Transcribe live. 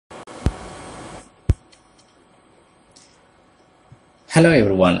Hello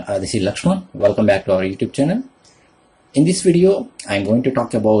everyone, this is Lakshman. Welcome back to our YouTube channel. In this video, I am going to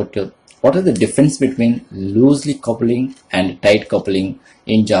talk about what is the difference between loosely coupling and tight coupling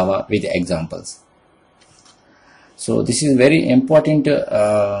in Java with examples. So this is very important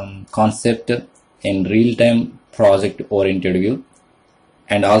concept in real-time project-oriented view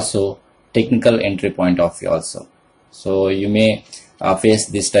and also technical entry point of view also. So you may face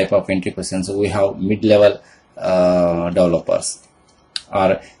this type of entry questions. So we have mid-level developers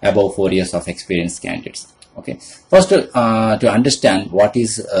or above 4 years of experience candidates. Okay, first to understand what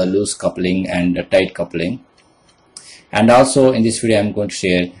is loose coupling and tight coupling, and also in this video I am going to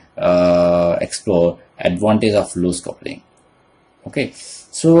share explore advantage of loose coupling. Okay,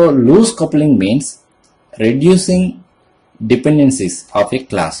 so loose coupling means reducing dependencies of a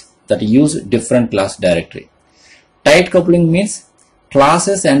class that use different class directory. Tight coupling means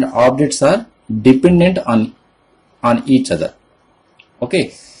classes and objects are dependent on each other.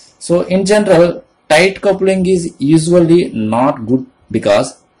 Okay, so in general, tight coupling is usually not good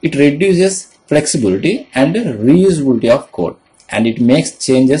because it reduces flexibility and reusability of code, and it makes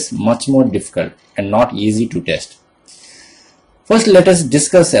changes much more difficult and not easy to test. First, let us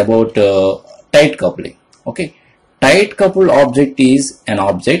discuss about tight coupling. Okay, tight coupled object is an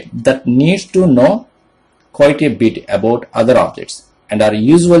object that needs to know quite a bit about other objects and are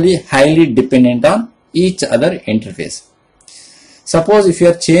usually highly dependent on each other interface. Suppose if you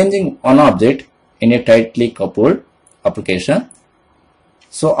are changing one object in a tightly coupled application,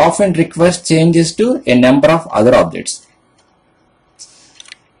 so often requires changes to a number of other objects.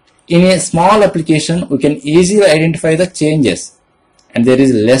 In a small application, we can easily identify the changes and there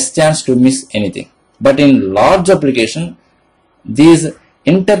is less chance to miss anything. But in large application, these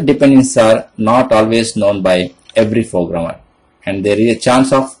interdependencies are not always known by every programmer and there is a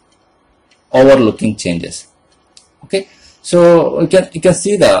chance of overlooking changes. Okay. So you can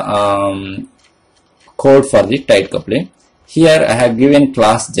see the code for the tight coupling. Here I have given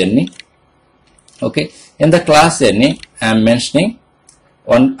class journey. Okay, in the class journey I am mentioning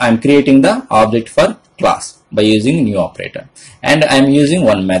I am creating the object for class by using new operator, and I am using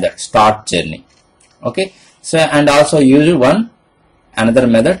one method start journey. Okay, so and also use another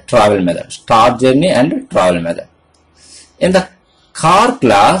method travel method, start journey and travel method. In the car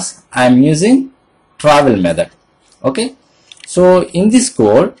class I am using travel method. Okay. So in this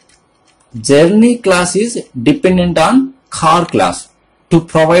code, journey class is dependent on car class to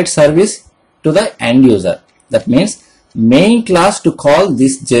provide service to the end user. That means main class to call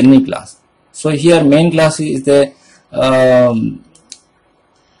this journey class. So here main class is the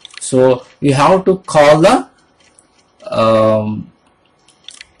so we have to call the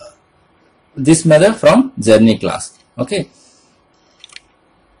this method from journey class. Okay.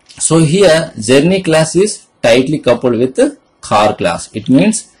 So here journey class is tightly coupled with the car class. It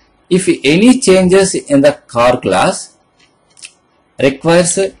means if any changes in the car class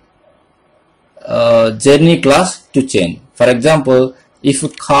requires journey class to change. For example, if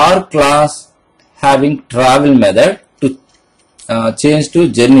car class having travel method to change to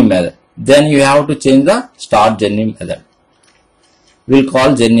journey method, then you have to change the start journey method. We'll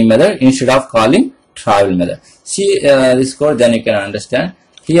call journey method instead of calling travel method. See this code, then you can understand.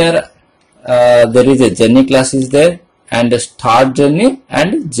 Here there is a journey class is there, and start journey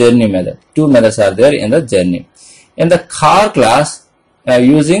and journey method. Two methods are there in the journey. In the car class,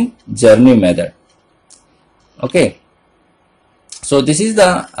 using journey method. Okay. So this is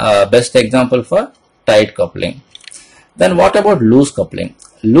the best example for tight coupling. Then what about loose coupling?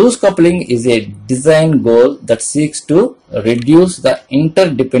 Loose coupling is a design goal that seeks to reduce the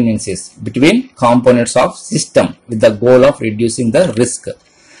interdependencies between components of system with the goal of reducing the risk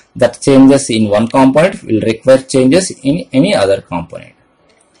that changes in one component will require changes in any other component.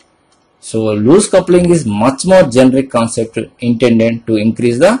 So loose coupling is much more generic concept intended to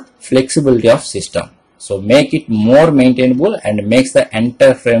increase the flexibility of system. So make it more maintainable and makes the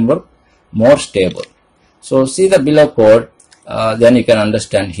entire framework more stable. So see the below code, then you can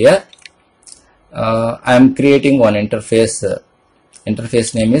understand here. I am creating one interface.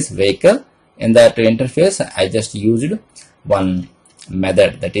 Interface name is vehicle. In that interface, I just used one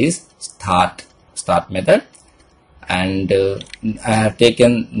method, that is start method, and I have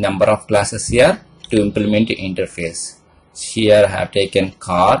taken number of classes here to implement the interface. Here I have taken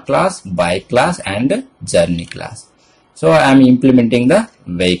car class, bike class and journey class. So I am implementing the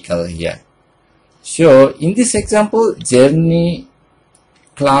vehicle here. So in this example, journey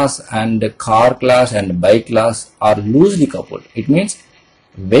class and car class and bike class are loosely coupled. It means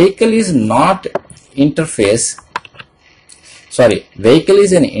vehicle is not interface. Vehicle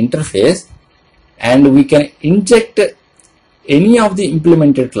is an interface and we can inject any of the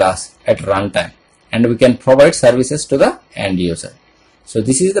implemented class at runtime, and we can provide services to the end user. So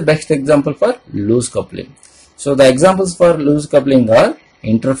this is the best example for loose coupling. So the examples for loose coupling are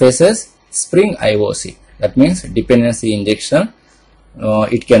interfaces, Spring IOC, that means dependency injection.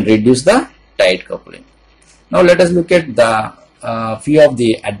 It can reduce the tight coupling. Now let us look at the few of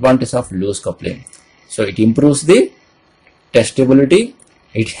the advantages of loose coupling. So it improves the testability.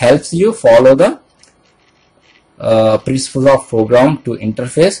 It helps you follow the principles of program to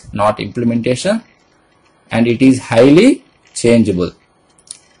interface, not implementation, and it is highly changeable.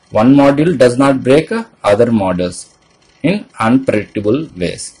 One module does not break other modules in unpredictable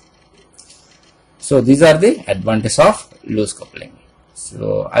ways. So these are the advantages of loose coupling.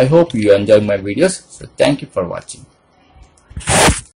 So I hope you enjoy my videos. So thank you for watching.